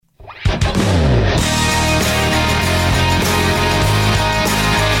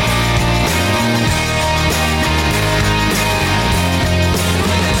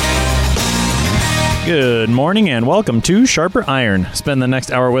Good morning and welcome to Sharper Iron. Spend the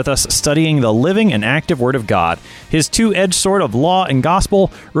next hour with us studying the living and active Word of God, His two-edged sword of law and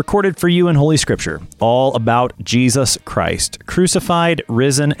gospel recorded for you in Holy Scripture, all about Jesus Christ, crucified,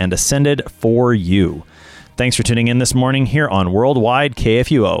 risen, and ascended for you. Thanks for tuning in this morning here on Worldwide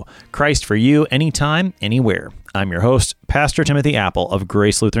KFUO, Christ for you, anytime, anywhere. I'm your host, Pastor Timothy Apple of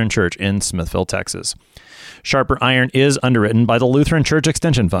Grace Lutheran Church in Smithville, Texas. Sharper Iron is underwritten by the Lutheran Church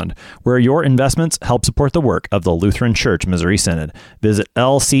Extension Fund, where your investments help support the work of the Lutheran Church Missouri Synod. Visit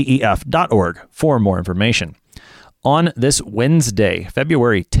lcef.org for more information. On this Wednesday,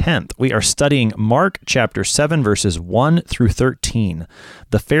 February 10th, we are studying Mark chapter 7, verses 1 through 13.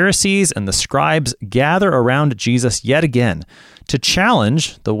 The Pharisees and the scribes gather around Jesus yet again to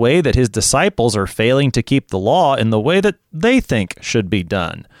challenge the way that his disciples are failing to keep the law in the way that they think should be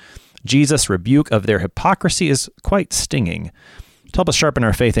done. Jesus' rebuke of their hypocrisy is quite stinging. To help us sharpen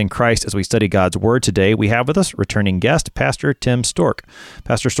our faith in Christ as we study God's Word today, we have with us returning guest, Pastor Tim Stork.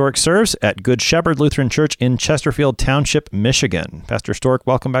 Pastor Stork serves at Good Shepherd Lutheran Church in Chesterfield Township, Michigan. Pastor Stork,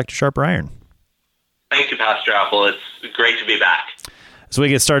 welcome back to Sharper Iron. Thank you, Pastor Apple. It's great to be back. As we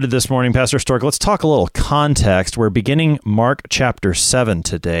get started this morning, Pastor Stork, let's talk a little context. We're beginning Mark chapter 7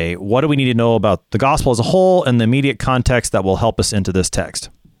 today. What do we need to know about the gospel as a whole and the immediate context that will help us into this text?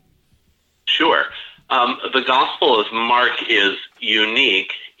 Sure. The Gospel of Mark is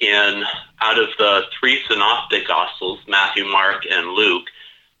unique in, out of the three synoptic Gospels, Matthew, Mark, and Luke,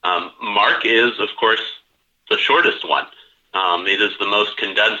 Mark is, of course, the shortest one. It is the most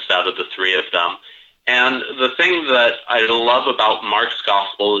condensed out of the three of them. And the thing that I love about Mark's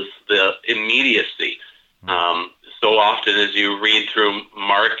Gospel is the immediacy. So often as you read through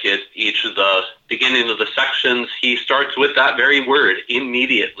Mark, at each of the beginning of the sections, he starts with that very word,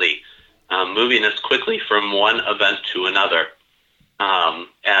 immediately. Moving us quickly from one event to another.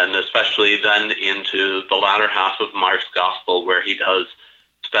 And especially then into the latter half of Mark's Gospel, where he does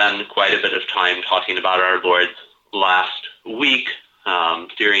spend quite a bit of time talking about our Lord's last week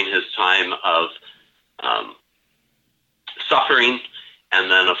during his time of suffering, and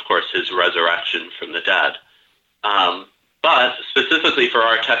then, of course, his resurrection from the dead. But specifically for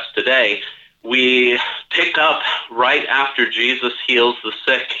our text today, we pick up right after Jesus heals the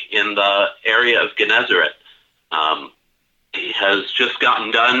sick in the area of Gennesaret. He has just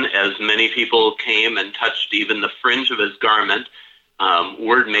gotten done, as many people came and touched even the fringe of his garment,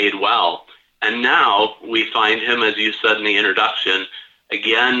 word made well. And now we find him, as you said in the introduction,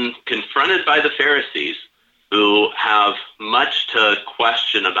 again confronted by the Pharisees, who have much to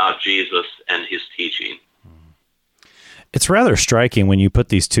question about Jesus and his teaching. It's rather striking when you put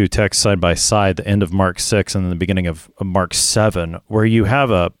these two texts side by side, the end of Mark 6 and the beginning of Mark 7, where you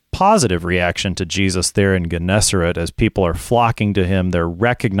have a positive reaction to Jesus there in Gennesaret as people are flocking to him. They're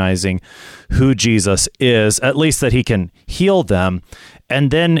recognizing who Jesus is, at least that he can heal them.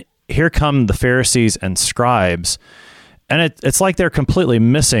 And then here come the Pharisees and scribes, and it's like they're completely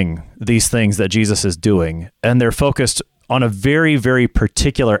missing these things that Jesus is doing, and they're focused on a very, very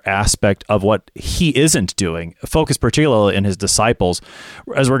particular aspect of what he isn't doing, focused particularly in his disciples.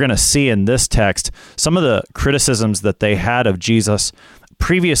 As we're going to see in this text, some of the criticisms that they had of Jesus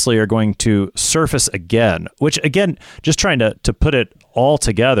previously are going to surface again, which again, just trying to put it all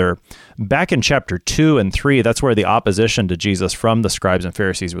together, back in chapter 2 and 3, that's where the opposition to Jesus from the scribes and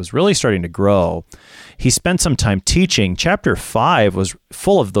Pharisees was really starting to grow. He spent some time teaching. Chapter 5 was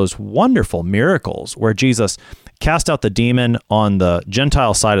full of those wonderful miracles where Jesus cast out the demon on the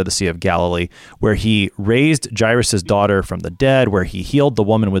Gentile side of the Sea of Galilee, where he raised Jairus' daughter from the dead, where he healed the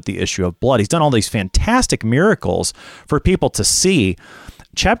woman with the issue of blood. He's done all these fantastic miracles for people to see.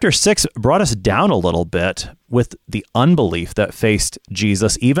 Chapter 6 brought us down a little bit with the unbelief that faced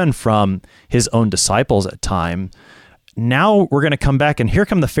Jesus, even from his own disciples at time. Now we're going to come back, and here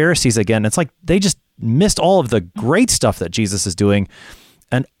come the Pharisees again. It's like they just missed all of the great stuff that Jesus is doing,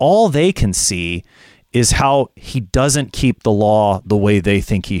 and all they can see is how he doesn't keep the law the way they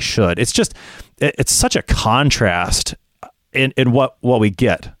think he should. It's such a contrast in what we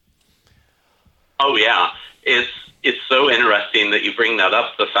get. Oh, yeah. It's so interesting that you bring that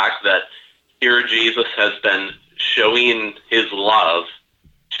up, the fact that here Jesus has been showing his love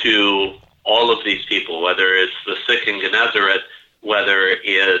to all of these people, whether it's the sick in Gennesaret, whether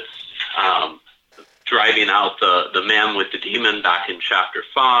it's driving out the man with the demon back in chapter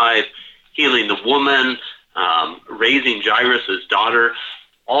 5, healing the woman, raising Jairus' daughter,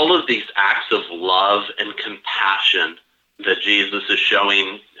 all of these acts of love and compassion that Jesus is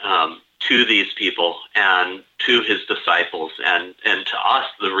showing to these people and to his disciples and to us,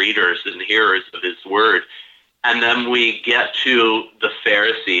 the readers and hearers of his word. And then we get to the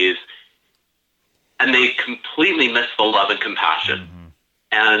Pharisees, and they completely miss the love and compassion. Mm-hmm.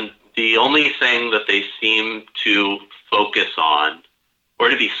 And the only thing that they seem to focus on, or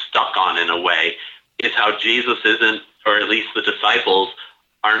to be stuck on in a way, is how Jesus isn't, or at least the disciples,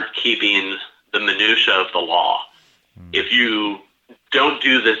 aren't keeping the minutia of the law. Mm-hmm. If you don't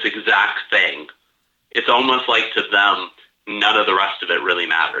do this exact thing, it's almost like to them, none of the rest of it really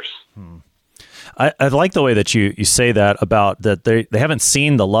matters. I like the way that you say that about that they haven't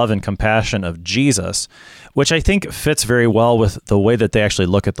seen the love and compassion of Jesus, which I think fits very well with the way that they actually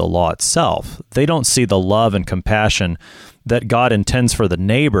look at the law itself. They don't see the love and compassion that God intends for the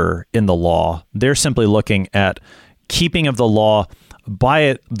neighbor in the law. They're simply looking at keeping of the law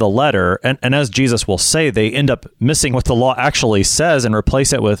by the letter, and as Jesus will say, they end up missing what the law actually says and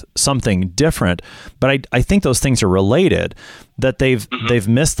replace it with something different. But I think those things are related, that they've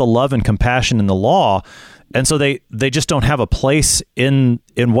missed the love and compassion in the law, and so they just don't have a place in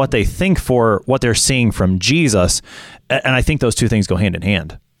what they think for what they're seeing from Jesus, and I think those two things go hand in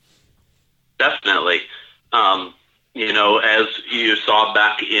hand. Definitely. As you saw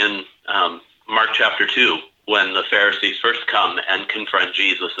back in Mark chapter 2, when the Pharisees first come and confront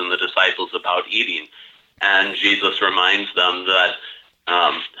Jesus and the disciples about eating. And Jesus reminds them that,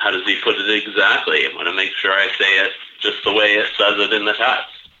 how does he put it exactly? I'm going to make sure I say it just the way it says it in the text.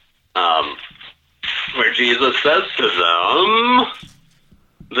 Where Jesus says to them,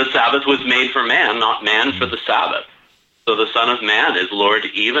 the Sabbath was made for man, not man for the Sabbath. So the Son of Man is Lord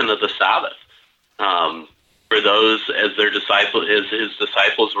even of the Sabbath. For those, as his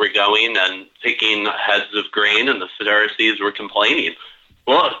disciples were going and picking heads of grain, and the Pharisees were complaining,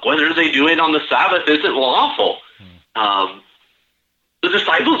 look, what are they doing on the Sabbath isn't lawful. The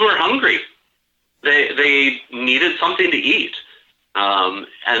disciples were hungry. They needed something to eat. And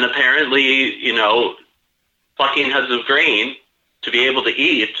apparently, plucking heads of grain to be able to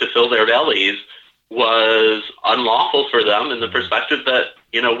eat, to fill their bellies, was unlawful for them in the perspective that,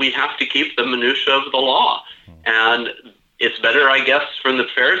 we have to keep the minutia of the law. And it's better, I guess, from the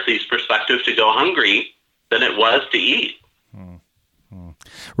Pharisees' perspective to go hungry than it was to eat.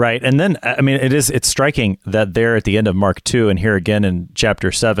 Right. And then, it's striking that there at the end of Mark 2 and here again in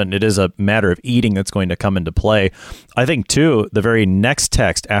chapter 7, it is a matter of eating that's going to come into play. I think, too, the very next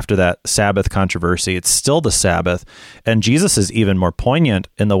text after that Sabbath controversy, it's still the Sabbath. And Jesus is even more poignant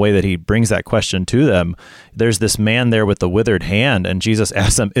in the way that he brings that question to them. There's this man there with the withered hand, and Jesus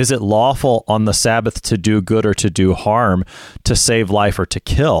asks them, is it lawful on the Sabbath to do good or to do harm, to save life or to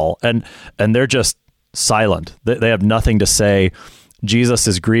kill? And they're just silent. They have nothing to say. Jesus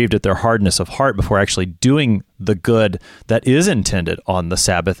is grieved at their hardness of heart before actually doing the good that is intended on the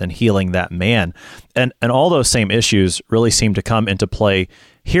Sabbath and healing that man. And all those same issues really seem to come into play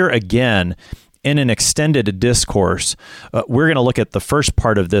here again in an extended discourse. We're going to look at the first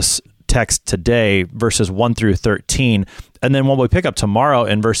part of this text today, verses 1 through 13. And then when we pick up tomorrow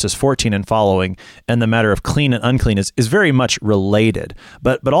in verses 14 and following, and the matter of clean and unclean is very much related.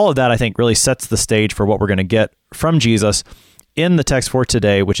 But all of that, I think, really sets the stage for what we're going to get from Jesus in the text for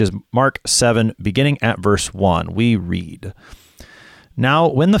today, which is Mark 7, beginning at verse 1. We read, Now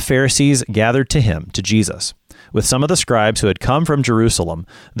when the Pharisees gathered to him, to Jesus, with some of the scribes who had come from Jerusalem,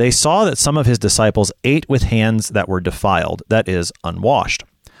 they saw that some of his disciples ate with hands that were defiled, that is, unwashed.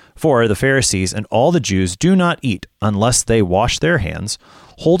 For the Pharisees and all the Jews do not eat unless they wash their hands,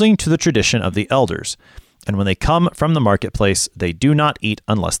 holding to the tradition of the elders. And when they come from the marketplace, they do not eat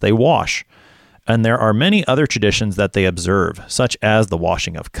unless they wash. And there are many other traditions that they observe, such as the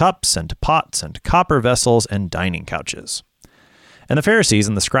washing of cups and pots and copper vessels and dining couches. And the Pharisees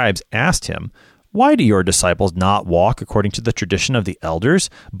and the scribes asked him, Why do your disciples not walk according to the tradition of the elders,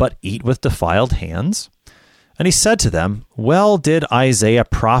 but eat with defiled hands? And he said to them, Well did Isaiah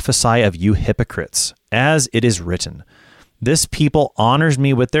prophesy of you hypocrites, as it is written, This people honors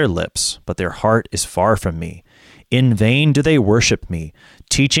me with their lips, but their heart is far from me. In vain do they worship me,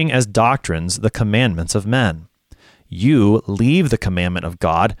 teaching as doctrines the commandments of men. You leave the commandment of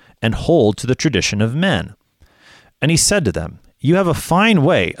God and hold to the tradition of men. And he said to them, You have a fine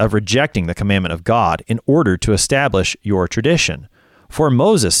way of rejecting the commandment of God in order to establish your tradition. For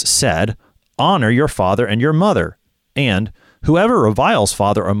Moses said, Honor your father and your mother, and whoever reviles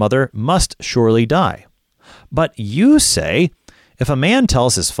father or mother must surely die. But you say, If a man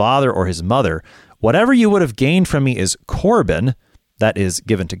tells his father or his mother, Whatever you would have gained from me is Corban, that is,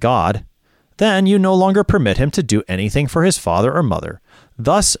 given to God, then you no longer permit him to do anything for his father or mother,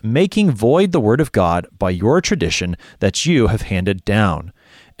 thus making void the word of God by your tradition that you have handed down,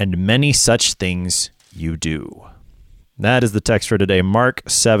 and many such things you do. That is the text for today, Mark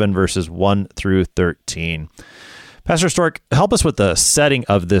 7, verses 1 through 13. Pastor Stork, help us with the setting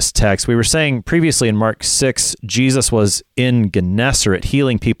of this text. We were saying previously in Mark 6, Jesus was in Gennesaret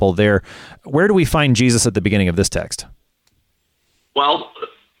healing people there. Where do we find Jesus at the beginning of this text? Well,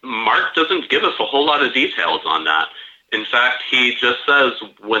 Mark doesn't give us a whole lot of details on that. In fact, he just says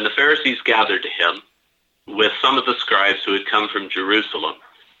when the Pharisees gathered to him with some of the scribes who had come from Jerusalem.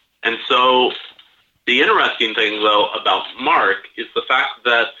 And so the interesting thing, though, about Mark is the fact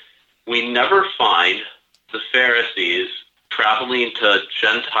that we never find the Pharisees traveling to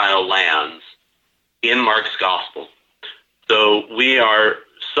Gentile lands in Mark's gospel. So we are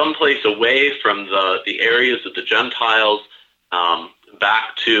someplace away from the areas of the Gentiles,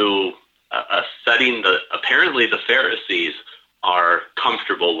 back to a setting that apparently the Pharisees are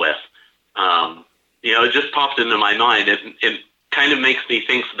comfortable with. It just popped into my mind. It kind of makes me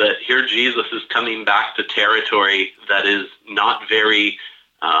think that here Jesus is coming back to territory that is not very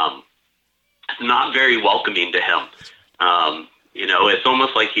welcoming to him. It's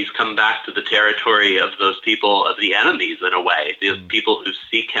almost like he's come back to the territory of those people, of the enemies in a way, the people who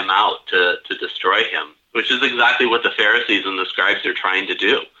seek him out to destroy him, which is exactly what the Pharisees and the scribes are trying to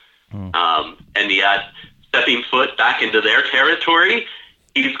do. And yet, stepping foot back into their territory,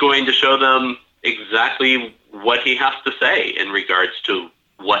 he's going to show them exactly what he has to say in regards to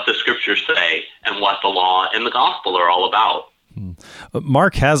what the scriptures say and what the law and the gospel are all about.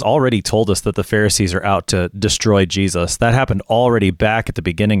 Mark has already told us that the Pharisees are out to destroy Jesus. That happened already back at the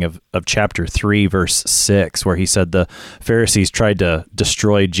beginning of chapter 3, verse 6, where he said the Pharisees tried to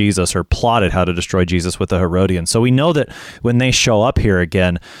destroy Jesus or plotted how to destroy Jesus with the Herodians. So we know that when they show up here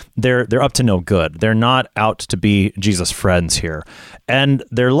again, they're up to no good. They're not out to be Jesus' friends here. And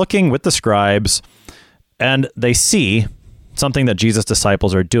they're looking with the scribes, and they see something that Jesus'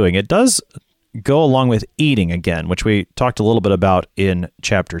 disciples are doing. It does go along with eating again, which we talked a little bit about in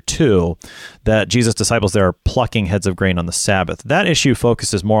chapter 2, that Jesus' disciples there are plucking heads of grain on the Sabbath. That issue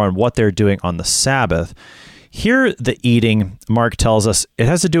focuses more on what they're doing on the Sabbath. Here, the eating, Mark tells us, it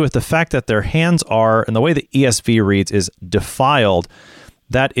has to do with the fact that their hands are, and the way the ESV reads is defiled,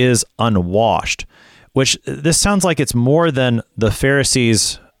 that is unwashed, which this sounds like it's more than the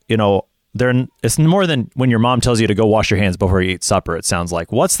Pharisees, it's more than when your mom tells you to go wash your hands before you eat supper, it sounds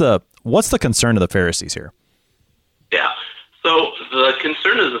like. What's the concern of the Pharisees here? Yeah. So the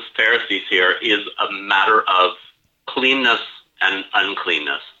concern of the Pharisees here is a matter of cleanness and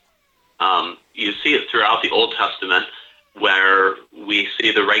uncleanness. You see it throughout the Old Testament where we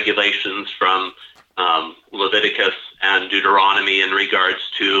see the regulations from Leviticus and Deuteronomy in regards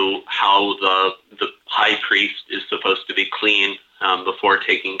to how the high priest is supposed to be clean before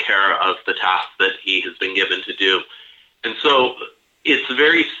taking care of the task that he has been given to do. And so it's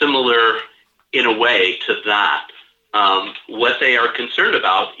very similar in a way to that. What they are concerned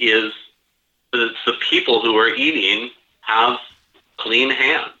about is the people who are eating have clean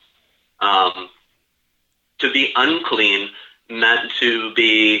hands. To be unclean meant to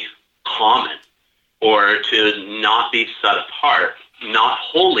be common or to not be set apart, not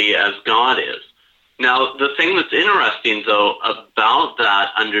holy as God is. Now, the thing that's interesting, though, about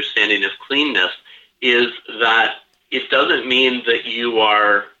that understanding of cleanness is that it doesn't mean that you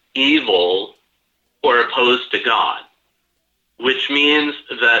are evil or opposed to God, which means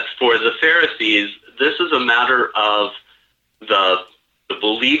that for the Pharisees, this is a matter of the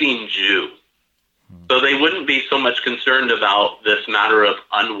believing Jew. So they wouldn't be so much concerned about this matter of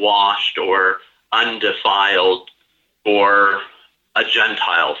unwashed or undefiled or a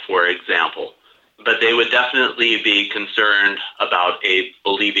Gentile, for example. But they would definitely be concerned about a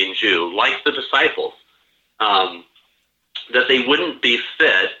believing Jew, like the disciples. That they wouldn't be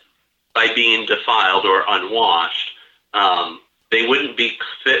fit by being defiled or unwashed. They wouldn't be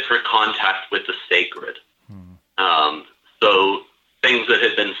fit for contact with the sacred. So things that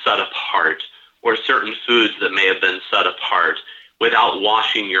had been set apart, or certain foods that may have been set apart, without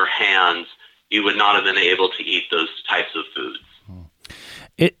washing your hands, you would not have been able to eat those types of foods.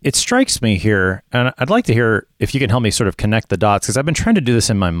 It strikes me here, and I'd like to hear if you can help me sort of connect the dots, because I've been trying to do this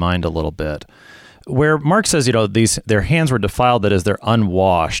in my mind a little bit. Where Mark says, their hands were defiled, that is, they're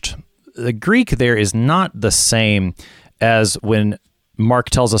unwashed. The Greek there is not the same as when Mark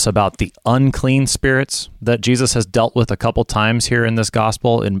tells us about the unclean spirits that Jesus has dealt with a couple times here in this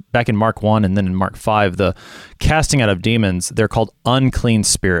gospel. Back in Mark 1 and then in Mark 5, the casting out of demons, they're called unclean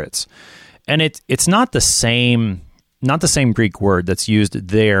spirits. And it's not the same Greek word that's used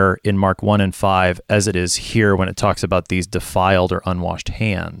there in Mark 1 and 5 as it is here when it talks about these defiled or unwashed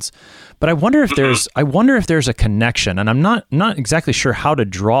hands. But I wonder if there's a connection, and I'm not exactly sure how to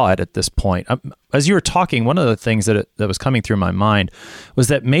draw it at this point. As you were talking, one of the things that was coming through my mind was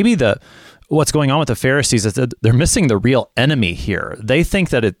that maybe what's going on with the Pharisees is that they're missing the real enemy here. They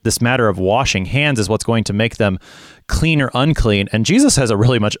think that this matter of washing hands is what's going to make them clean or unclean. And Jesus has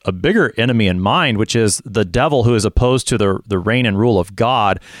a bigger enemy in mind, which is the devil, who is opposed to the reign and rule of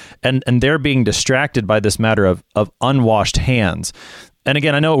God. And they're being distracted by this matter of unwashed hands. And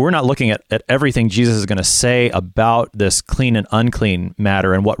again, I know we're not looking at everything Jesus is going to say about this clean and unclean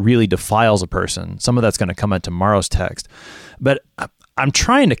matter and what really defiles a person. Some of that's going to come in tomorrow's text. But I'm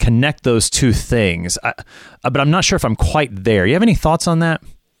trying to connect those two things, but I'm not sure if I'm quite there. You have any thoughts on that?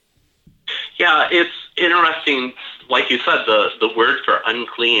 Yeah, it's interesting. Like you said, the word for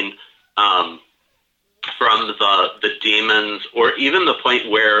unclean from the demons, or even the point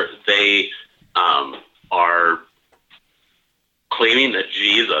where they are claiming that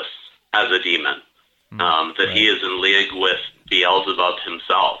Jesus has a demon, that he is in league with Beelzebub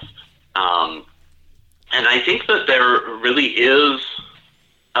himself. And I think that there really is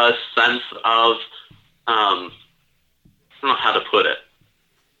a sense of, I don't know how to put it,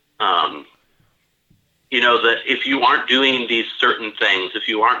 that if you aren't doing these certain things, if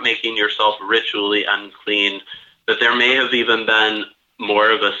you aren't making yourself ritually unclean, that there may have even been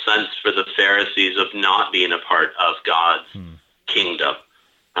more of a sense for the Pharisees of not being a part of God's kingdom,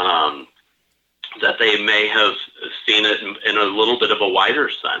 that they may have seen it in a little bit of a wider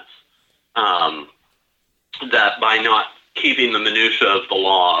sense, that by not keeping the minutia of the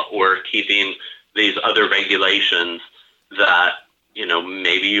law or keeping these other regulations, that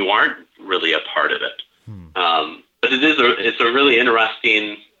maybe you aren't really a part of it. But it's a really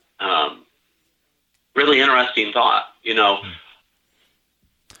interesting thought.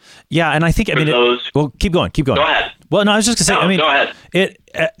 Yeah, and I think keep going. Go ahead. Well, no, I was just going to say, go ahead.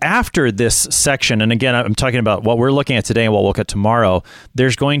 After this section, and again, I'm talking about what we're looking at today and what we'll look at tomorrow,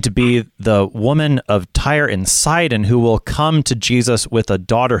 there's going to be the woman of Tyre and Sidon who will come to Jesus with a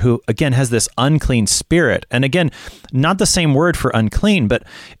daughter who, again, has this unclean spirit. And again, not the same word for unclean, but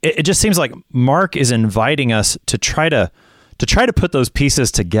it just seems like Mark is inviting us to try to put those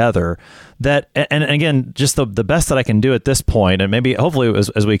pieces together, that, and again, just the best that I can do at this point, and maybe hopefully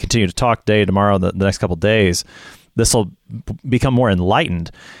as we continue to talk today, tomorrow, the next couple of days, this will become more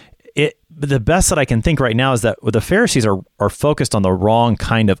enlightened. The best that I can think right now is that the Pharisees are focused on the wrong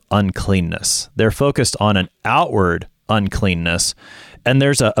kind of uncleanness. They're focused on an outward uncleanness, and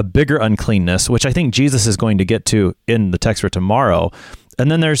there's a bigger uncleanness, which I think Jesus is going to get to in the text for tomorrow. And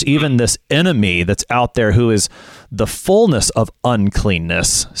then there's even this enemy that's out there who is the fullness of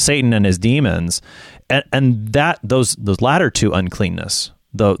uncleanness, Satan and his demons, and that those latter two uncleanness,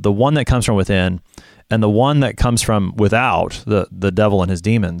 the one that comes from within and the one that comes from without, the devil and his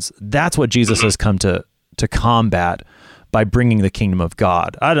demons, that's what Jesus has come to combat by bringing the kingdom of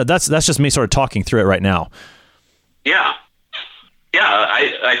God. That's just me sort of talking through it right now. Yeah,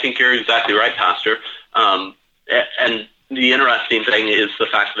 I think you're exactly right, Pastor. And the interesting thing is the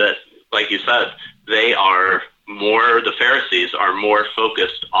fact that, like you said, the Pharisees are more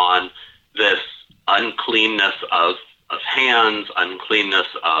focused on this uncleanness of hands, uncleanness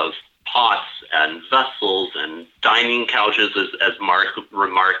of pots and vessels and dining couches, as Mark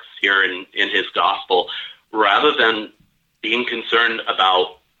remarks here in his gospel, rather than being concerned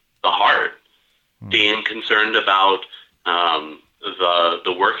about the heart, being concerned about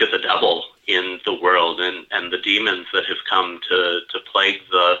the work of the devil in the world and the demons that have come to plague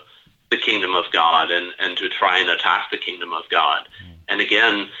the kingdom of God and to try and attack the kingdom of God. And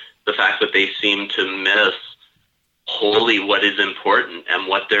again, the fact that they seem to miss wholly what is important and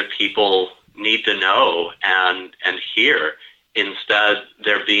what their people need to know and hear. Instead,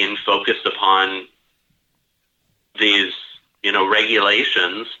 they're being focused upon these,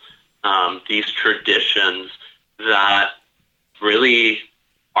 regulations, these traditions that really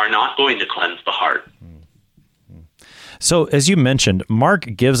are not going to cleanse the heart. So, as you mentioned, Mark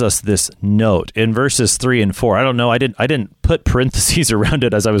gives us this note in verses 3 and 4. I don't know, I didn't put parentheses around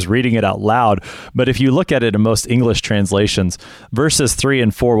it as I was reading it out loud, but if you look at it in most English translations, verses 3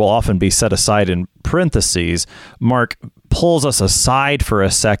 and 4 will often be set aside in parentheses. Mark pulls us aside for a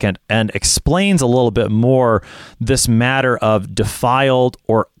second and explains a little bit more this matter of defiled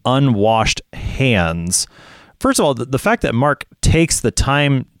or unwashed hands. First of all, the fact that Mark takes the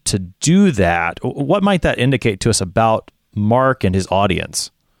time to do that, what might that indicate to us about Mark and his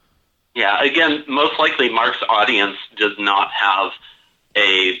audience? Yeah, again, most likely Mark's audience does not have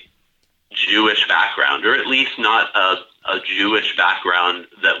a Jewish background, or at least not a Jewish background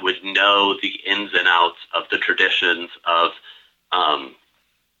that would know the ins and outs of the traditions of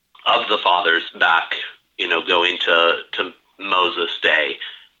the fathers back, going to Moses' day.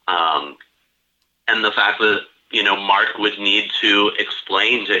 And the fact that Mark would need to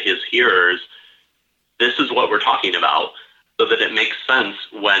explain to his hearers, this is what we're talking about, so that it makes sense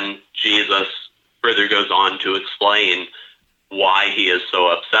when Jesus further goes on to explain why he is so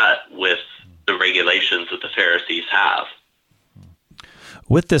upset with the regulations that the Pharisees have.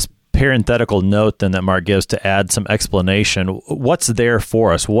 With this parenthetical note then that Mark gives to add some explanation, what's there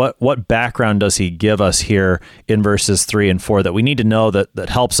for us? What background does he give us here in verses 3 and 4 that we need to know that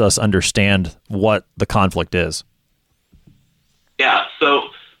helps us understand what the conflict is? Yeah, so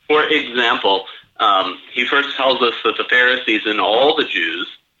for example, he first tells us that the Pharisees and all the Jews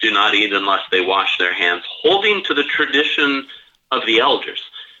do not eat unless they wash their hands, holding to the tradition of the elders.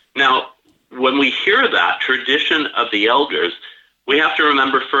 Now, when we hear that tradition of the elders, we have to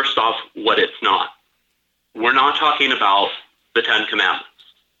remember first off what it's not. We're not talking about the Ten Commandments.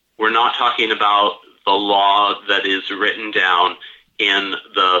 We're not talking about the law that is written down in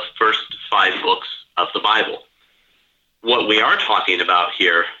the first 5 books of the Bible. What we are talking about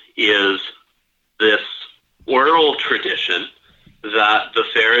here is this oral tradition that the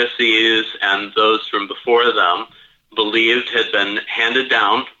Pharisees and those from before them believed had been handed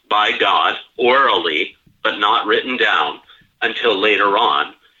down by God orally, but not written down until later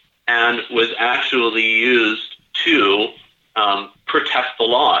on, and was actually used to protect the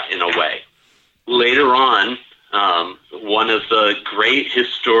law in a way. Later on, one of the great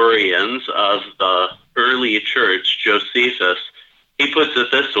historians of the early church, Josephus, he puts it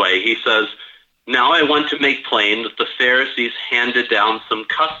this way. He says, "Now I want to make plain that the Pharisees handed down some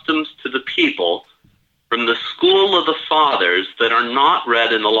customs to the people from the school of the fathers that are not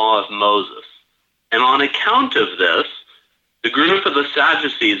read in the law of Moses. And on account of this, the group of the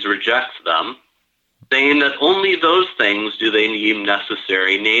Sadducees rejects them, saying that only those things do they deem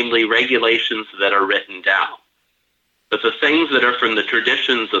necessary, namely regulations that are written down. But the things that are from the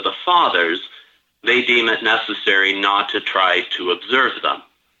traditions of the fathers, they deem it necessary not to try to observe them."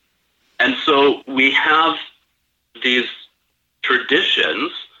 And so we have these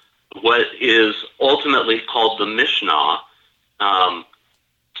traditions, what is ultimately called the Mishnah,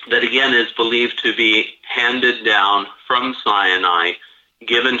 that again is believed to be handed down from Sinai,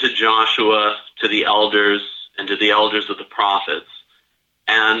 given to Joshua, to the elders, and to the elders of the prophets.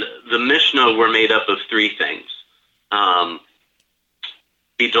 And the Mishnah were made up of 3 things.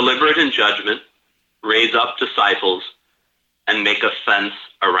 Be deliberate in judgment, raise up disciples, and make a fence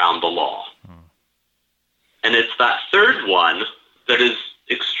around the law. And it's that third one that is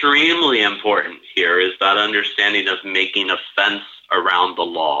extremely important here, is that understanding of making a fence around the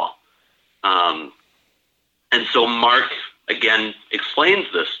law. And so Mark, again,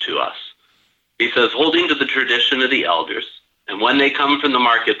 explains this to us. He says, holding to the tradition of the elders, and when they come from the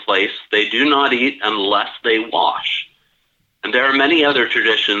marketplace, they do not eat unless they wash. And there are many other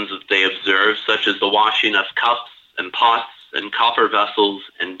traditions that they observe, such as the washing of cups and pots and copper vessels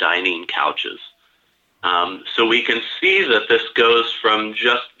and dining couches. So we can see that this goes from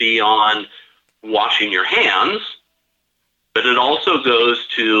just beyond washing your hands, but it also goes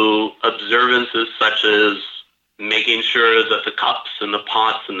to observances such as making sure that the cups and the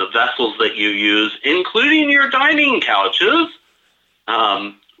pots and the vessels that you use, including your dining couches,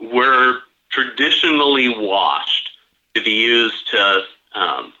 were traditionally washed to be used to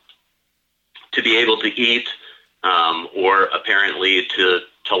be able to eat, or apparently to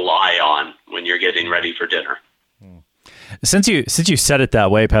lie on when you're getting ready for dinner. Since you said it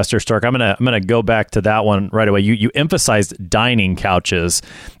that way, Pastor Stork, I'm gonna go back to that one right away. You emphasized dining couches,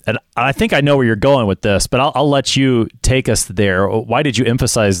 and I think I know where you're going with this, but I'll let you take us there. Why did you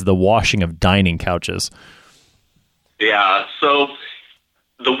emphasize the washing of dining couches? Yeah, so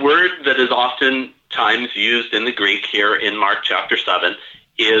the word that is oftentimes used in the Greek here in Mark chapter 7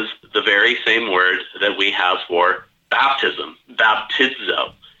 is the very same word that we have for baptism,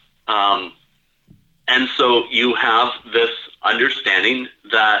 baptizo. And so you have this understanding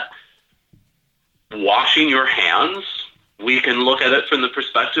that washing your hands, we can look at it from the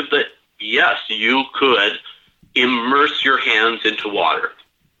perspective that, yes, you could immerse your hands into water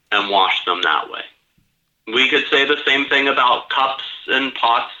and wash them that way. We could say the same thing about cups and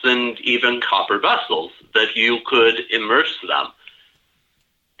pots and even copper vessels, that you could immerse them.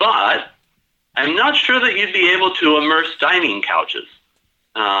 But I'm not sure that you'd be able to immerse dining couches.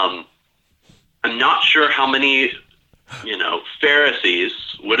 I'm not sure how many, Pharisees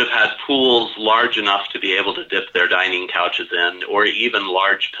would have had pools large enough to be able to dip their dining couches in, or even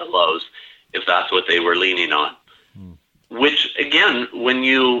large pillows, if that's what they were leaning on. Which, again, when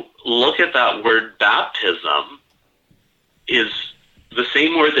you look at that word baptism, is the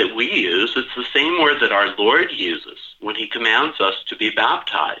same word that we use. It's the same word that our Lord uses when he commands us to be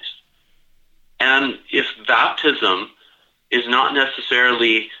baptized. And if baptism is not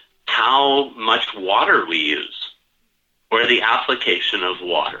necessarily how much water we use or the application of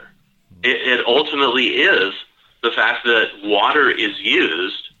water, it ultimately is the fact that water is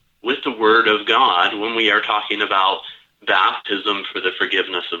used with the Word of God when we are talking about baptism for the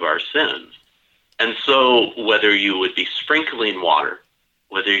forgiveness of our sins. And so whether you would be sprinkling water,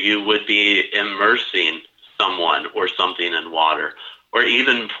 whether you would be immersing someone or something in water, or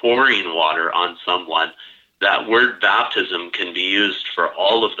even pouring water on someone, that word baptism can be used for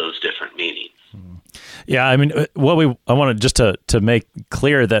all of those different meanings. Yeah, I mean, I wanted just to make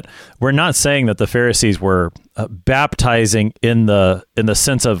clear that we're not saying that the Pharisees were baptizing in the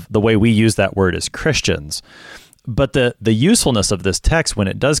sense of the way we use that word as Christians. But the usefulness of this text when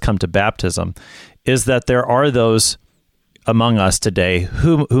it does come to baptism is that there are those among us today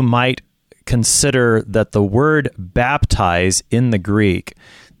who might consider that the word baptize in the Greek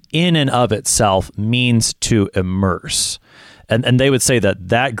in and of itself means to immerse. And they would say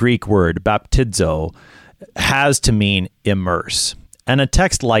that Greek word, baptizo, has to mean immerse. And a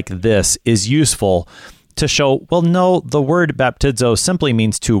text like this is useful to show, well, no, the word baptizo simply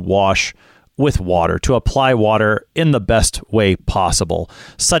means to wash with water, to apply water in the best way possible,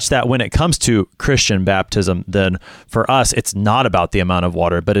 such that when it comes to Christian baptism, then for us, it's not about the amount of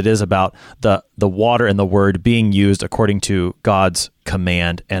water, but it is about the water and the word being used according to God's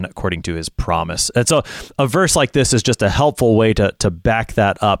command and according to his promise. And so a verse like this is just a helpful way to back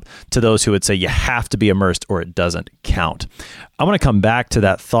that up to those who would say you have to be immersed or it doesn't count. I want to come back to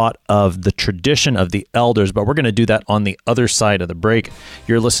that thought of the tradition of the elders, but we're going to do that on the other side of the break.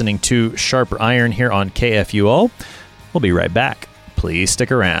 You're listening to Sharper Iron here on KFUO. We'll be right back. Please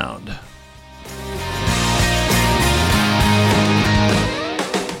stick around.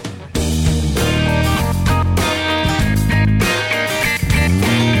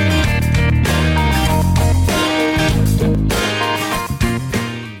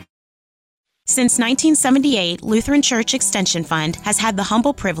 Since 1978, Lutheran Church Extension Fund has had the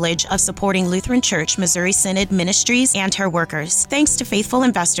humble privilege of supporting Lutheran Church Missouri Synod ministries and her workers. Thanks to faithful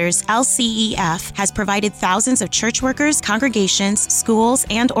investors, LCEF has provided thousands of church workers, congregations, schools,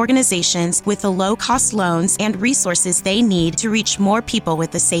 and organizations with the low-cost loans and resources they need to reach more people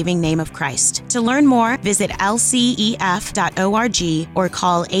with the saving name of Christ. To learn more, visit lcef.org or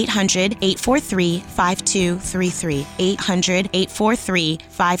call 800-843-5233,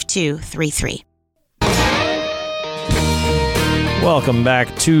 800-843-5233. Welcome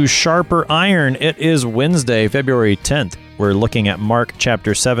back to Sharper Iron. It is Wednesday, February 10th. We're looking at Mark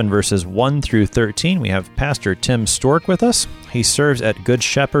chapter 7, verses 1 through 13. We have Pastor Tim Stork with us. He serves at Good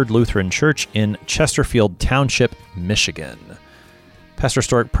Shepherd Lutheran Church in Chesterfield Township, Michigan. Pastor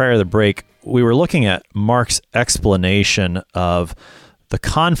Stork, prior to the break, we were looking at Mark's explanation of the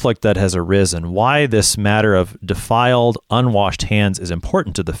conflict that has arisen, why this matter of defiled, unwashed hands is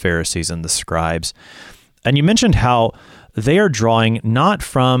important to the Pharisees and the scribes. And you mentioned how they are drawing not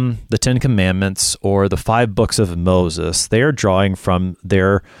from the Ten Commandments or the 5 books of Moses. They are drawing from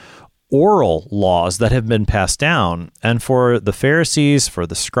their oral laws that have been passed down. And for the Pharisees, for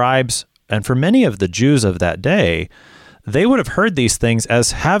the scribes, and for many of the Jews of that day, they would have heard these things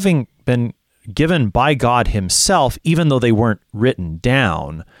as having been given by God himself, even though they weren't written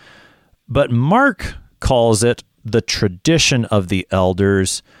down. But Mark calls it the tradition of the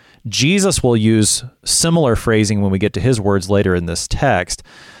elders. Jesus will use similar phrasing when we get to his words later in this text.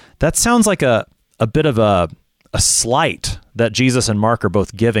 That sounds like a bit of a slight that Jesus and Mark are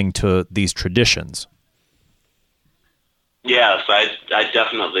both giving to these traditions. Yes, I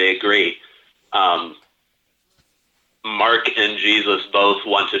definitely agree. Mark and Jesus both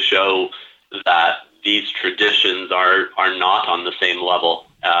want to show that these traditions are not on the same level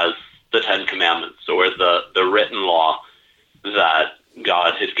as the Ten Commandments or the written law that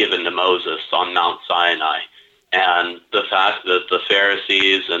God had given to Moses on Mount Sinai. And the fact that the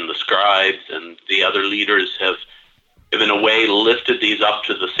Pharisees and the scribes and the other leaders have in a way lifted these up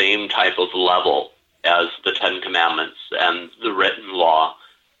to the same type of level as the Ten Commandments and the written law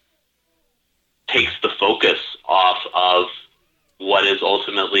takes the focus off of what is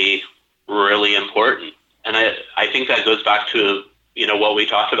ultimately really important. And I think that goes back to, what we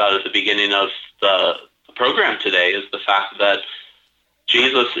talked about at the beginning of the program today, is the fact that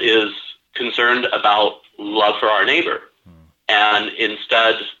Jesus is concerned about love for our neighbor. And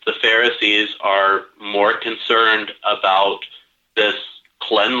instead, the Pharisees are more concerned about this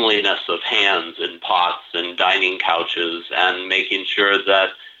cleanliness of hands and pots and dining couches and making sure that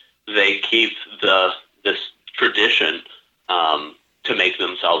they keep this tradition to make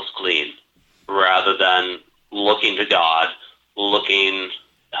themselves clean,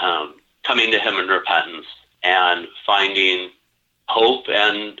 coming to him in repentance and finding hope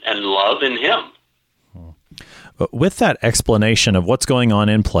and love in him. With that explanation of what's going on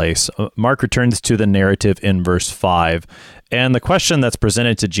in place, Mark returns to the narrative in verse 5. And the question that's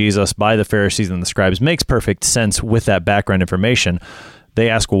presented to Jesus by the Pharisees and the scribes makes perfect sense with that background information. They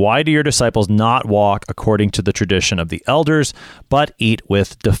ask, "Why do your disciples not walk according to the tradition of the elders, but eat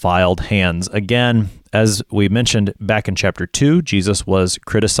with defiled hands?" Again, as we mentioned back in chapter 2, Jesus was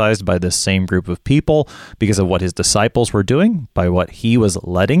criticized by this same group of people because of what his disciples were doing, by what he was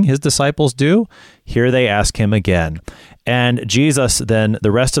letting his disciples do. Here they ask him again. And Jesus, then, the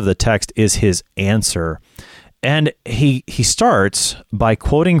rest of the text is his answer. And he starts by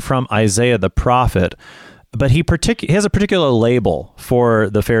quoting from Isaiah the prophet, but he has a particular label for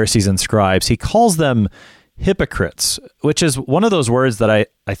the Pharisees and scribes. He calls them hypocrites, which is one of those words that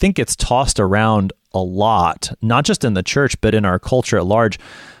I think gets tossed around a lot, not just in the church, but in our culture at large.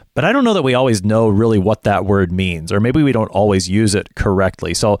 But I don't know that we always know really what that word means, or maybe we don't always use it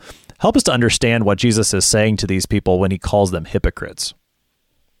correctly. So help us to understand what Jesus is saying to these people when he calls them hypocrites.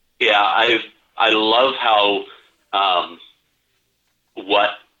 Yeah, I love how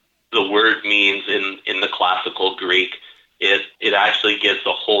what the word means in the classical Greek. It actually gives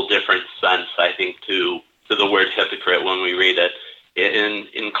a whole different sense, I think, to the word hypocrite when we read it.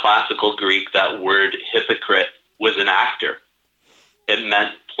 In classical Greek, that word hypocrite was an actor. It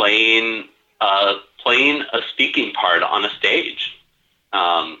meant playing a speaking part on a stage.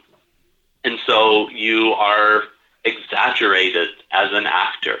 And so you are exaggerated as an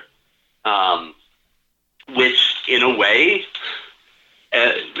actor, which in a way,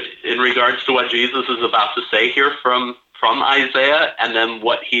 in regards to what Jesus is about to say here from Isaiah, and then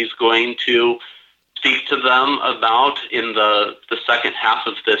what he's going to speak to them about in the second half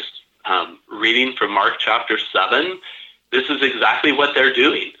of this reading from Mark chapter 7, this is exactly what they're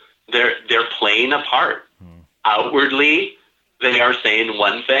doing. They're playing a part. Outwardly, they are saying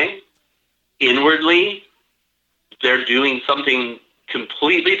one thing. Inwardly, they're doing something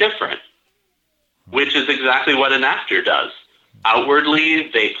completely different, which is exactly what an actor does. Outwardly,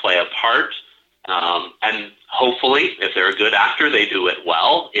 they play a part, and hopefully, if they're a good actor, they do it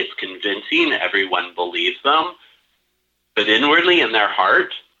well. It's convincing. Everyone believes them. But inwardly, in their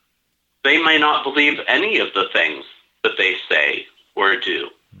heart, they may not believe any of the things that they say or do,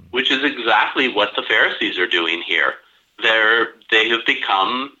 which is exactly what the Pharisees are doing here. They've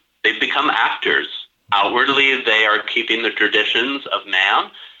become actors. Outwardly, they are keeping the traditions of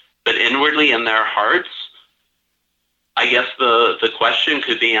man, but inwardly, in their hearts, I guess the question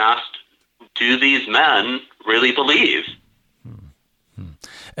could be asked, do these men really believe?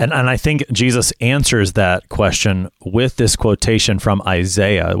 And I think Jesus answers that question with this quotation from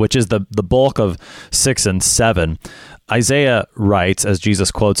Isaiah, which is the bulk of 6 and 7. Isaiah writes, as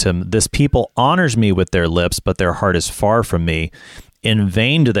Jesus quotes him, "This people honors me with their lips, but their heart is far from me. In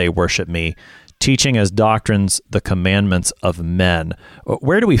vain do they worship me, teaching as doctrines the commandments of men."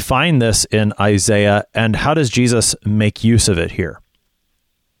 Where do we find this in Isaiah, and how does Jesus make use of it here?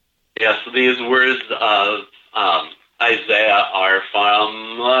 Yes, these words of Isaiah are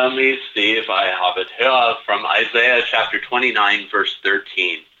from, let me see if I have it here, from Isaiah chapter 29, verse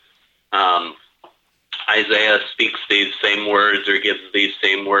 13. Isaiah speaks these same words, or gives these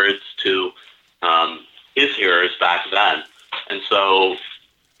same words to his hearers back then. And so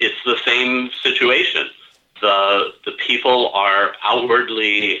it's the same situation. The people are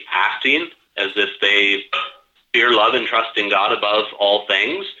outwardly acting as if they fear, love, and trust in God above all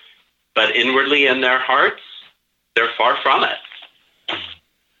things, but inwardly in their hearts, they're far from it.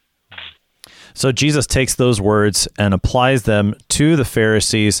 So Jesus takes those words and applies them to the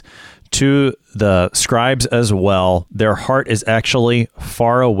Pharisees, to the scribes as well. Their heart is actually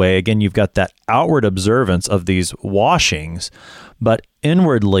far away. Again, you've got that outward observance of these washings, but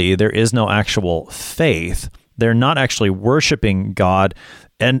inwardly there is no actual faith. They're not actually worshiping God.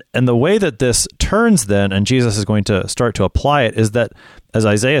 And the way that this turns then, and Jesus is going to start to apply it, is that, as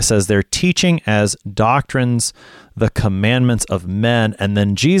Isaiah says, they're teaching as doctrines the commandments of men. And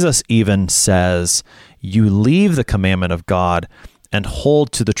then Jesus even says, you leave the commandment of God and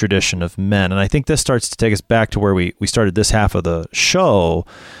hold to the tradition of men. And I think this starts to take us back to where we started this half of the show,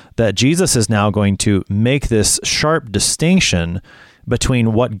 that Jesus is now going to make this sharp distinction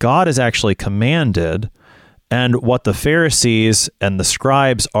between what God has actually commanded and what the Pharisees and the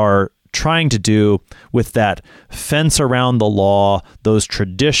scribes are trying to do with that fence around the law, those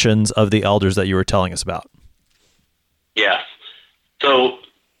traditions of the elders that you were telling us about. Yes. So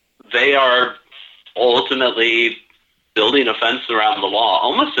they are ultimately building a fence around the law,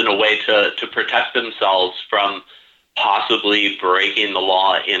 almost in a way to protect themselves from possibly breaking the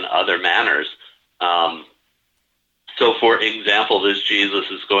law in other manners. So, for example, this Jesus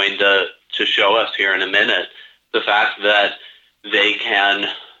is going to show us here in a minute the fact that they can,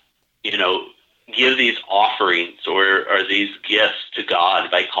 give these offerings or these gifts to God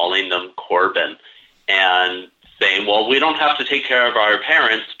by calling them Corban and saying, well, we don't have to take care of our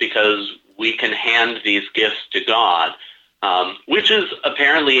parents because we can hand these gifts to God, which is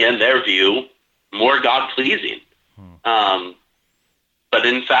apparently, in their view, more God-pleasing. But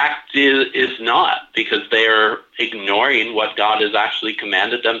in fact is not, because they are ignoring what God has actually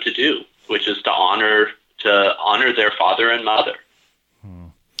commanded them to do, which is to honor their father and mother.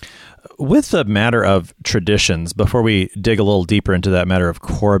 With the matter of traditions, before we dig a little deeper into that matter of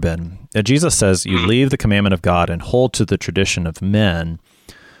Corban, Jesus says you leave the commandment of God and hold to the tradition of men.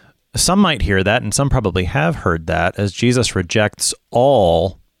 Some might hear that, and some probably have heard that, as Jesus rejects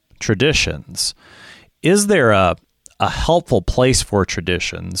all traditions. Is there a helpful place for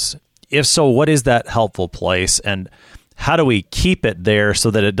traditions? If so, what is that helpful place, and how do we keep it there so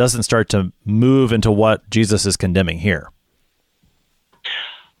that it doesn't start to move into what Jesus is condemning here?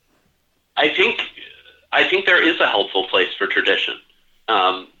 I think there is a helpful place for tradition.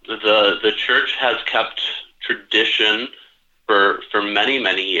 The church has kept tradition for many,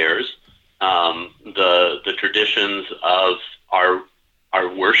 many years. The traditions of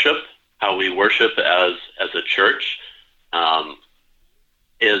our worship, how we worship as a church,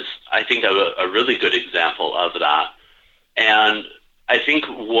 is, I think, a really good example of that. And I think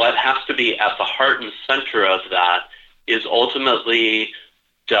what has to be at the heart and center of that is ultimately,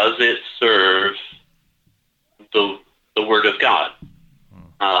 does it serve the Word of God?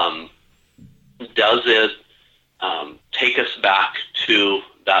 Does it take us back to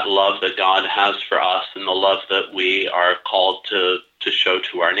that love that God has for us and the love that we are called to show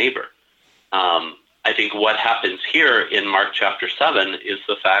to our neighbor? I think what happens here in Mark chapter 7 is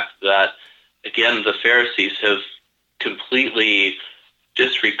the fact that, again, the Pharisees have completely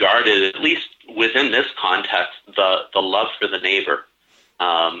disregarded, at least within this context, the love for the neighbor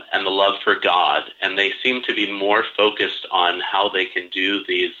and the love for God. And they seem to be more focused on how they can do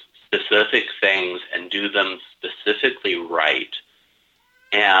these specific things and do them specifically right.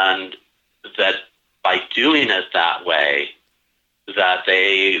 And that by doing it that way, that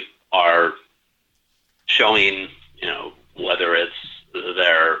they are showing, whether it's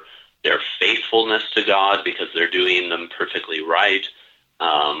their faithfulness to God because they're doing them perfectly right,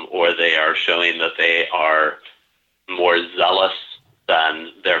 or they are showing that they are more zealous than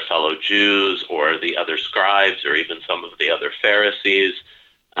their fellow Jews or the other scribes or even some of the other Pharisees.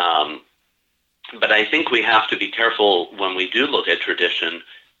 But I think we have to be careful when we do look at tradition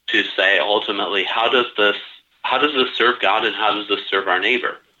to say, ultimately, how does this serve God and how does this serve our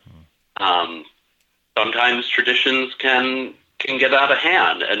neighbor? Sometimes traditions can get out of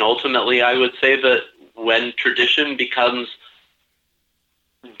hand, and ultimately I would say that when tradition becomes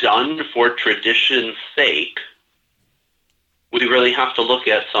done for tradition's sake, we really have to look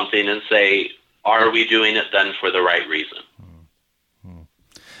at something and say, are we doing it then for the right reason?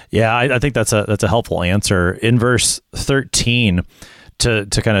 Yeah, I think that's a helpful answer. In verse 13, to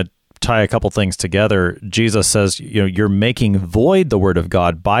kind of tie a couple things together, Jesus says, you're making void the word of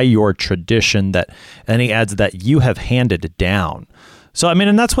God by your tradition and he adds that you have handed down. So,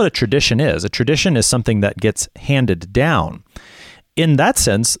 and that's what a tradition is. A tradition is something that gets handed down. In that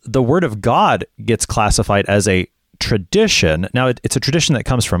sense, the word of God gets classified as a tradition. Now, it's a tradition that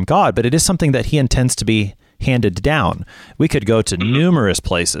comes from God, but it is something that he intends to be handed down. We could go to numerous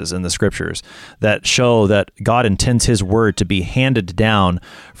places in the scriptures that show that God intends his word to be handed down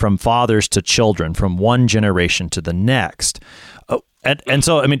from fathers to children, from one generation to the next. And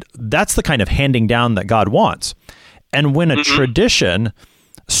so, that's the kind of handing down that God wants. And when a tradition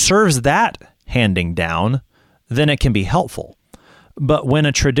serves that handing down, then it can be helpful. But when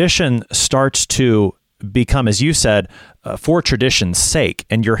a tradition starts to become, as you said, for tradition's sake,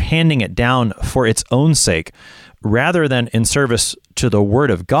 and you're handing it down for its own sake, rather than in service to the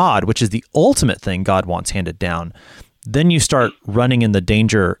word of God, which is the ultimate thing God wants handed down, then you start running in the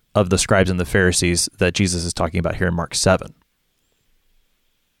danger of the scribes and the Pharisees that Jesus is talking about here in Mark 7.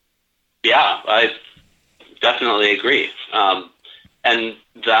 Yeah, I definitely agree. And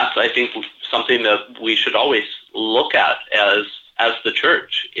that's, I think, something that we should always look at as the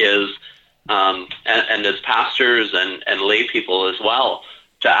church is, and as pastors and lay people as well,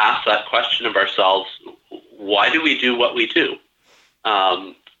 to ask that question of ourselves: why do we do what we do?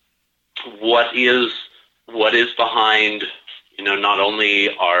 What is behind, not only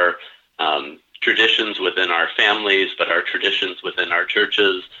our traditions within our families, but our traditions within our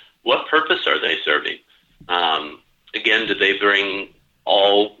churches? What purpose are they serving? Again, did they bring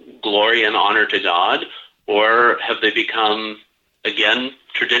all glory and honor to God, or have they become, again,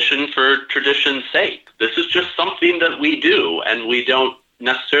 tradition for tradition's sake? This is just something that we do, and we don't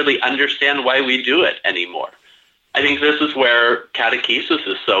necessarily understand why we do it anymore. I think this is where catechesis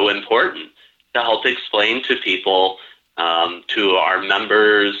is so important, to help explain to people, to our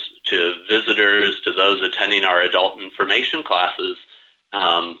members, to visitors, to those attending our adult information classes,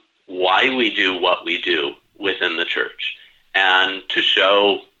 why we do what we do within the church, and to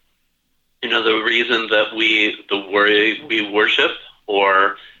show, the reason that we worship,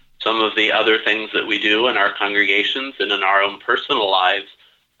 or some of the other things that we do in our congregations and in our own personal lives,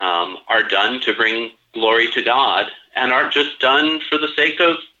 are done to bring glory to God, and aren't just done for the sake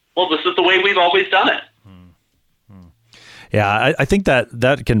of, well, this is the way we've always done it. Yeah, I think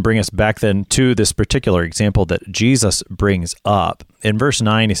that can bring us back then to this particular example that Jesus brings up. In verse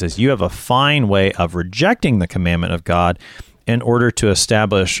 9, he says, "You have a fine way of rejecting the commandment of God in order to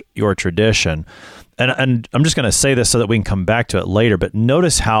establish your tradition." And I'm just going to say this so that we can come back to it later, but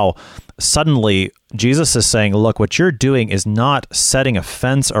notice how suddenly Jesus is saying, look, what you're doing is not setting a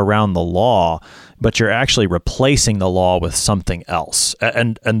fence around the law, but you're actually replacing the law with something else.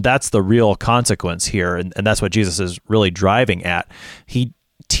 And that's the real consequence here, and that's what Jesus is really driving at. He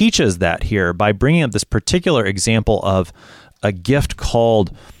teaches that here by bringing up this particular example of a gift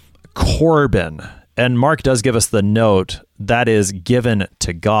called Corban. And Mark does give us the note that is given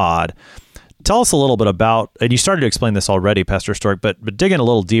to God. Tell us a little bit about, and you started to explain this already, Pastor Stork, but dig in a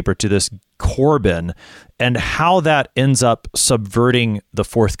little deeper to this Corban and how that ends up subverting the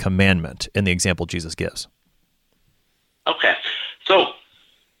fourth commandment in the example Jesus gives. Okay, so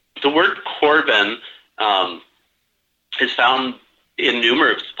the word Corban is found in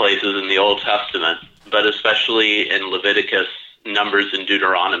numerous places in the Old Testament, but especially in Leviticus, Numbers, and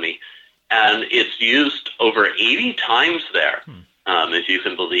Deuteronomy. And it's used over 80 times there, if you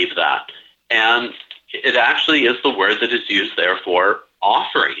can believe that. And it actually is the word that is used there for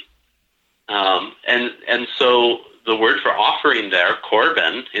offering. And so the word for offering there,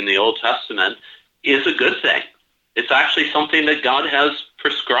 Corban, in the Old Testament, is a good thing. It's actually something that God has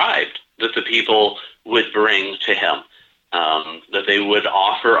prescribed that the people would bring to him, that they would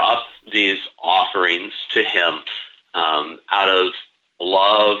offer up these offerings to him out of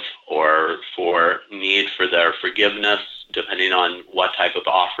love or for need for their forgiveness, depending on what type of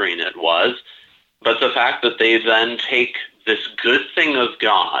offering it was. But the fact that they then take this good thing of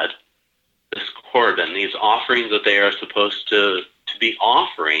God, this Corban, these offerings that they are supposed to be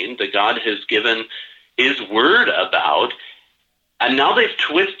offering, that God has given his word about, and now they've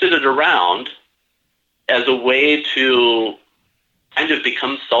twisted it around as a way to kind of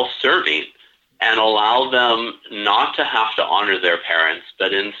become self-serving and allow them not to have to honor their parents,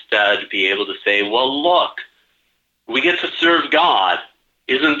 but instead be able to say, well, look, we get to serve God.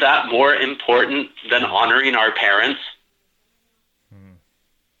 Isn't that more important than honoring our parents?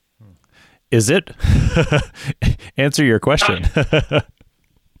 Is it? Answer your question.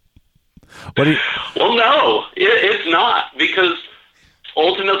 Well, no, it's not, because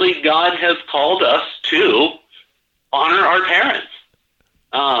ultimately God has called us to honor our parents.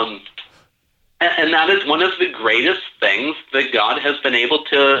 And that is one of the greatest things that God has been able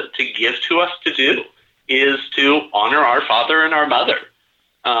to give to us to do, is to honor our father and our mother.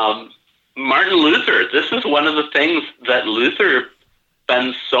 Martin Luther, this is one of the things that Luther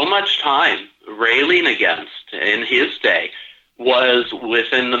spends so much time railing against in his day, was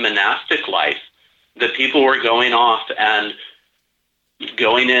within the monastic life, that people were going off and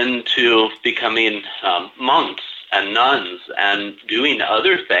going into becoming monks and nuns and doing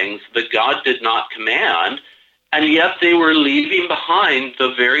other things that God did not command, and yet they were leaving behind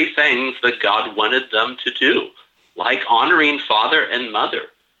the very things that God wanted them to do, like honoring father and mother,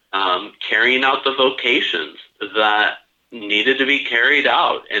 carrying out the vocations that needed to be carried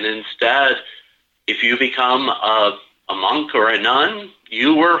out. And instead, if you become a monk or a nun,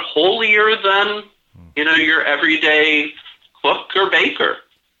 you were holier than, your everyday cook or baker.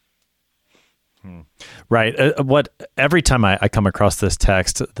 Right. Every time I come across this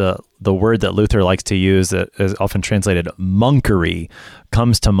text, the word that Luther likes to use, that is often translated monkery,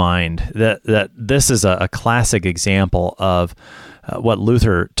 comes to mind. That this is a classic example of what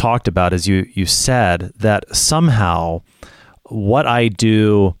Luther talked about, as you said, that somehow what I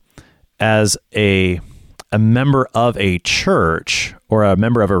do as a member of a church or a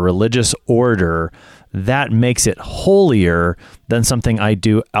member of a religious order, that makes it holier than something I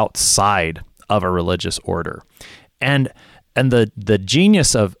do outside of a religious order. And the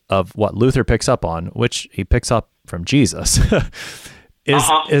genius of what Luther picks up on, which he picks up from Jesus,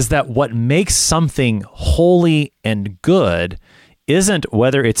 is that what makes something holy and good isn't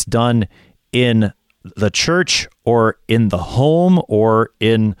whether it's done in the church or in the home or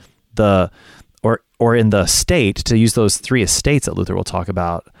in the or in the state, to use those three estates that Luther will talk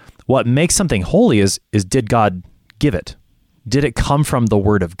about. What makes something holy is did God give it? Did it come from the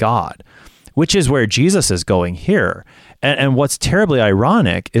Word of God? Which is where Jesus is going here. And what's terribly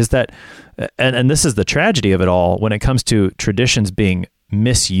ironic is that, and this is the tragedy of it all, when it comes to traditions being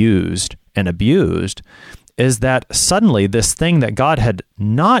misused and abused, is that suddenly this thing that God had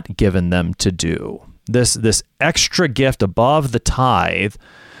not given them to do, this extra gift above the tithe,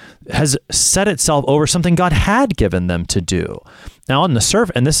 has set itself over something God had given them to do. Now, on the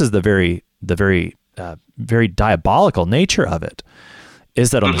surface, and this is the very diabolical nature of it,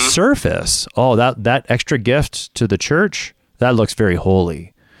 is that on the surface, that extra gift to the church, that looks very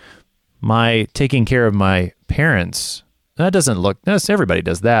holy. My taking care of my parents, that doesn't look, everybody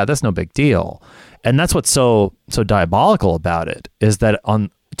does that. That's no big deal. And that's what's so diabolical about it, is that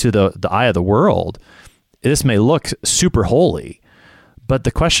to the eye of the world, this may look super holy. But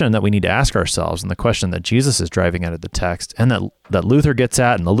the question that we need to ask ourselves, and the question that Jesus is driving out of the text, and that Luther gets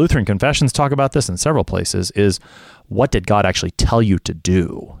at, and the Lutheran confessions talk about this in several places, is what did God actually tell you to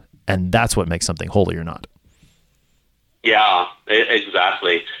do? And that's what makes something holy or not. Yeah,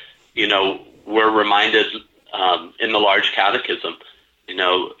 exactly. We're reminded in the Large Catechism,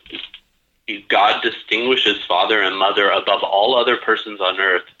 God distinguishes father and mother above all other persons on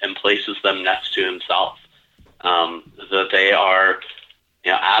earth and places them next to himself. That they are...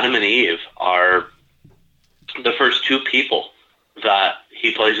 Adam and Eve are the first two people that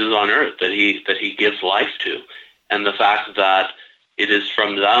he places on earth, that he gives life to. And the fact that it is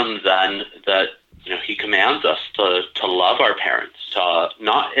from them then that he commands us to love our parents, to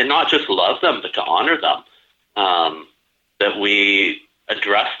not just love them, but to honor them, that we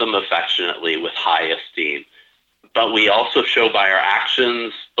address them affectionately with high esteem. But we also show by our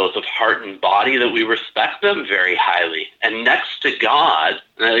actions, both of heart and body, that we respect them very highly. And next to God,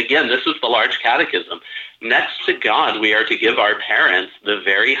 and again, this is the Large Catechism, next to God, we are to give our parents the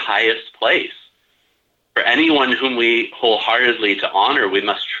very highest place. For anyone whom we wholeheartedly to honor, we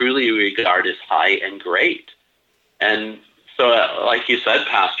must truly regard as high and great. And so, like you said,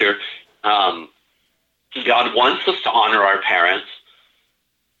 Pastor, God wants us to honor our parents.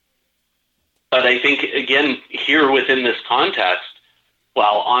 But I think, again, here within this context,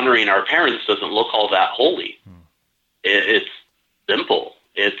 while honoring our parents doesn't look all that holy, it's simple.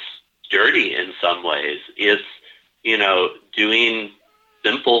 It's dirty in some ways. It's, doing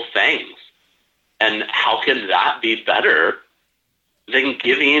simple things. And how can that be better than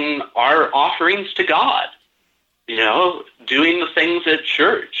giving our offerings to God? Doing the things at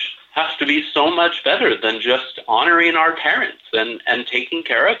church has to be so much better than just honoring our parents and taking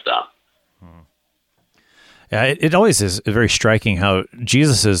care of them. Yeah, it always is very striking how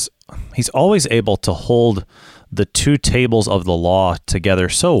Jesus he's always able to hold the two tables of the law together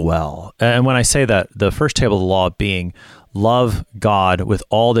so well. And when I say that, the first table of the law being love God with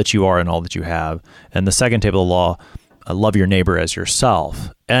all that you are and all that you have, and the second table of the law, love your neighbor as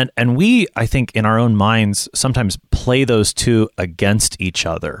yourself. And we, I think, in our own minds, sometimes play those two against each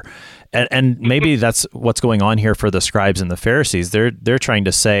other. And maybe that's what's going on here for the scribes and the Pharisees. They're trying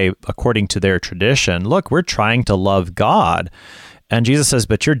to say, according to their tradition, look, we're trying to love God. And Jesus says,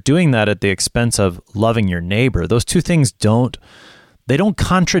 but you're doing that at the expense of loving your neighbor. Those two things don't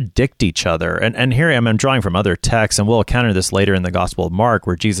contradict each other. And here I am, I'm drawing from other texts, and we'll encounter this later in the Gospel of Mark,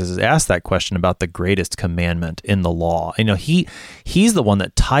 where Jesus is asked that question about the greatest commandment in the law. He's the one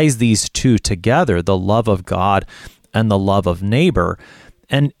that ties these two together, the love of God and the love of neighbor.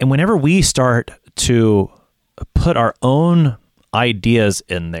 And whenever we start to put our own ideas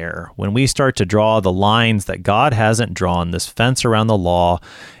in there, when we start to draw the lines that God hasn't drawn, this fence around the law,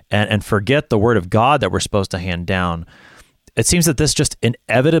 and forget the word of God that we're supposed to hand down, it seems that this just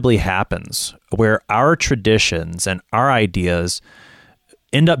inevitably happens, where our traditions and our ideas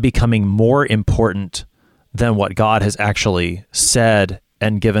end up becoming more important than what God has actually said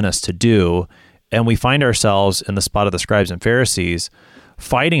and given us to do. And we find ourselves in the spot of the scribes and Pharisees,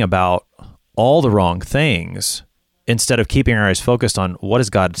 fighting about all the wrong things instead of keeping our eyes focused on what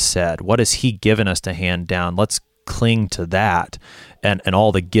has God said, what has he given us to hand down. Let's cling to that and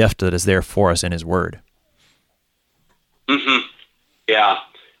all the gift that is there for us in his word. Mm-hmm. Yeah.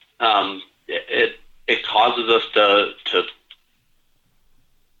 It causes us to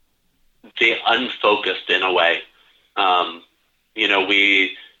be unfocused in a way.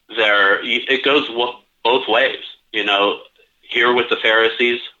 It goes both ways, here with the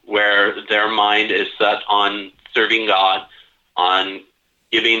Pharisees, where their mind is set on serving God, on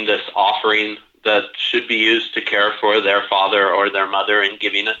giving this offering that should be used to care for their father or their mother and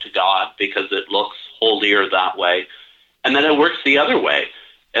giving it to God because it looks holier that way. And then it works the other way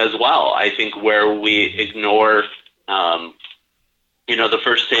as well. I think where we ignore, the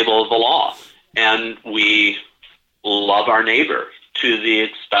first table of the law, and we love our neighbor to the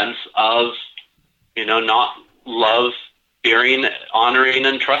expense of, not love, fearing, honoring,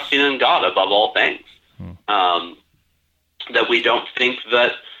 and trusting in God above all things. That we don't think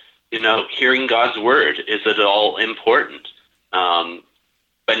that, hearing God's word is at all important.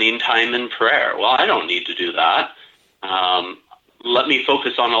 Spending time in prayer. Well, I don't need to do that. Let me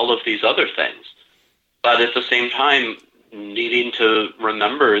focus on all of these other things. But at the same time, needing to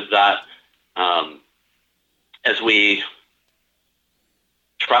remember that as we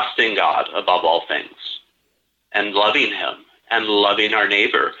trust in God above all things and loving him and loving our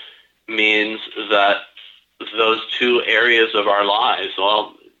neighbor means that those two areas of our lives,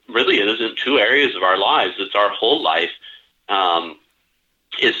 well, really it isn't two areas of our lives, it's our whole life,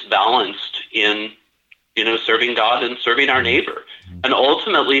 is balanced in, serving God and serving our neighbor. And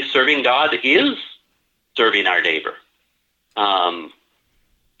ultimately, serving God is serving our neighbor.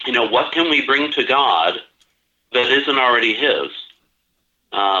 What can we bring to God that isn't already his?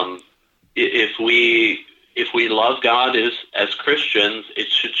 If we love God as Christians, it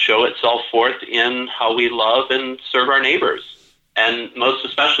should show itself forth in how we love and serve our neighbors. And most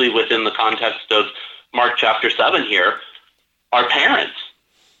especially within the context of Mark chapter 7 here, our parents.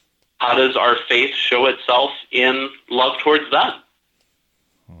 How does our faith show itself in love towards them?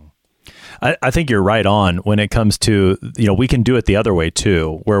 I think you're right on when it comes to, we can do it the other way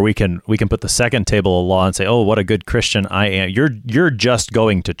too, where we can put the second table of law and say, oh, what a good Christian I am. You're just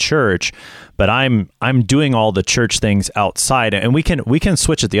going to church, but I'm doing all the church things outside, and we can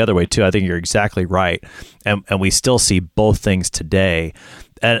switch it the other way too. I think you're exactly right, and we still see both things today.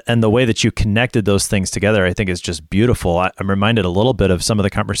 And the way that you connected those things together, I think, is just beautiful. I'm reminded a little bit of some of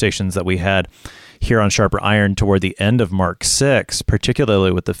the conversations that we had here on Sharper Iron toward the end of Mark 6,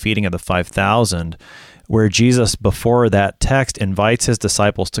 particularly with the feeding of the 5,000, where Jesus, before that text, invites his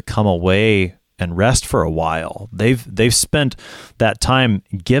disciples to come away and rest for a while. They've spent that time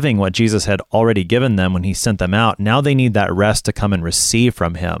giving what Jesus had already given them when he sent them out. Now they need that rest to come and receive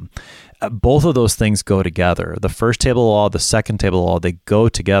from him. Both of those things go together. The first table of law, the second table of law, they go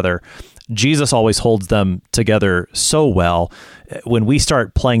together. Jesus always holds them together so well. When we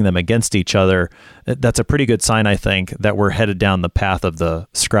start playing them against each other, that's a pretty good sign, I think, that we're headed down the path of the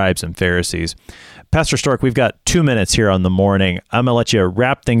scribes and Pharisees. Pastor Stork, we've got 2 minutes here on the morning. I'm going to let you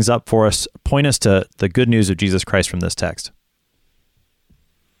wrap things up for us. Point us to the good news of Jesus Christ from this text.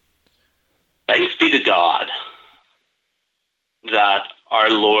 Thanks be to God that our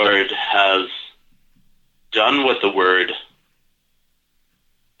Lord has done what the Word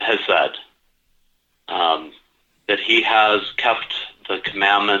has said, that he has kept the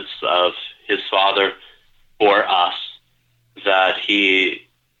commandments of his Father for us, that he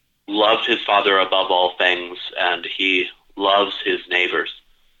loved his Father above all things, and he loves his neighbors.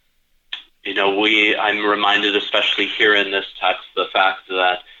 I'm reminded, especially here in this text, the fact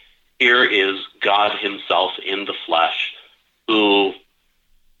that here is God himself in the flesh, who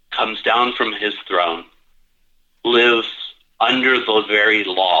comes down from his throne, lives under the very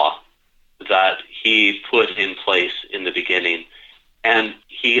law that he put in place in the beginning, and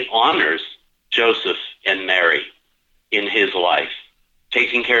he honors Joseph and Mary in his life,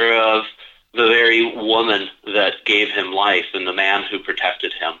 taking care of the very woman that gave him life and the man who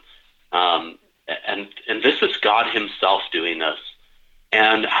protected him. And this is God himself doing this,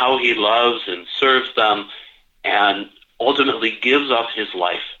 and how he loves and serves them and ultimately gives up his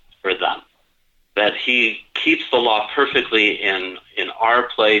life for them, that he keeps the law perfectly in our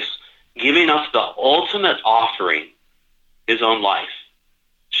place, giving us the ultimate offering, his own life,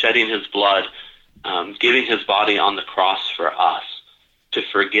 shedding his blood, giving his body on the cross for us, to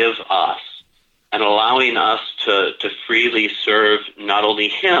forgive us, and allowing us to freely serve not only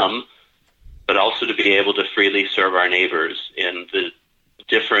him, but also to be able to freely serve our neighbors in the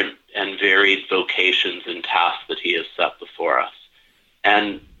different and varied vocations and tasks that he has set before us.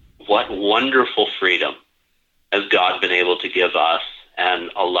 And what wonderful freedom has God been able to give us and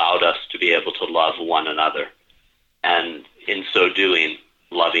allowed us to be able to love one another, and in so doing,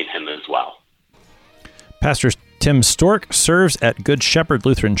 loving him as well. Pastor Tim Stork serves at Good Shepherd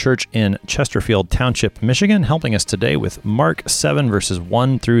Lutheran Church in Chesterfield Township, Michigan, helping us today with Mark 7, verses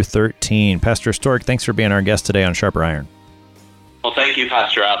 1 through 13. Pastor Stork, thanks for being our guest today on Sharper Iron. Well, thank you,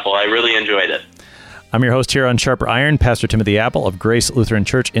 Pastor Apple. I really enjoyed it. I'm your host here on Sharper Iron, Pastor Timothy Apple of Grace Lutheran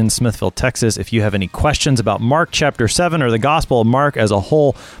Church in Smithville, Texas. If you have any questions about Mark chapter 7 or the Gospel of Mark as a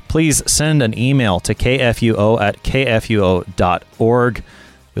whole, please send an email to kfuo@kfuo.org.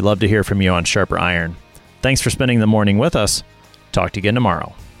 We'd love to hear from you on Sharper Iron. Thanks for spending the morning with us. Talk to you again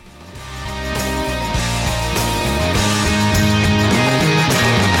tomorrow.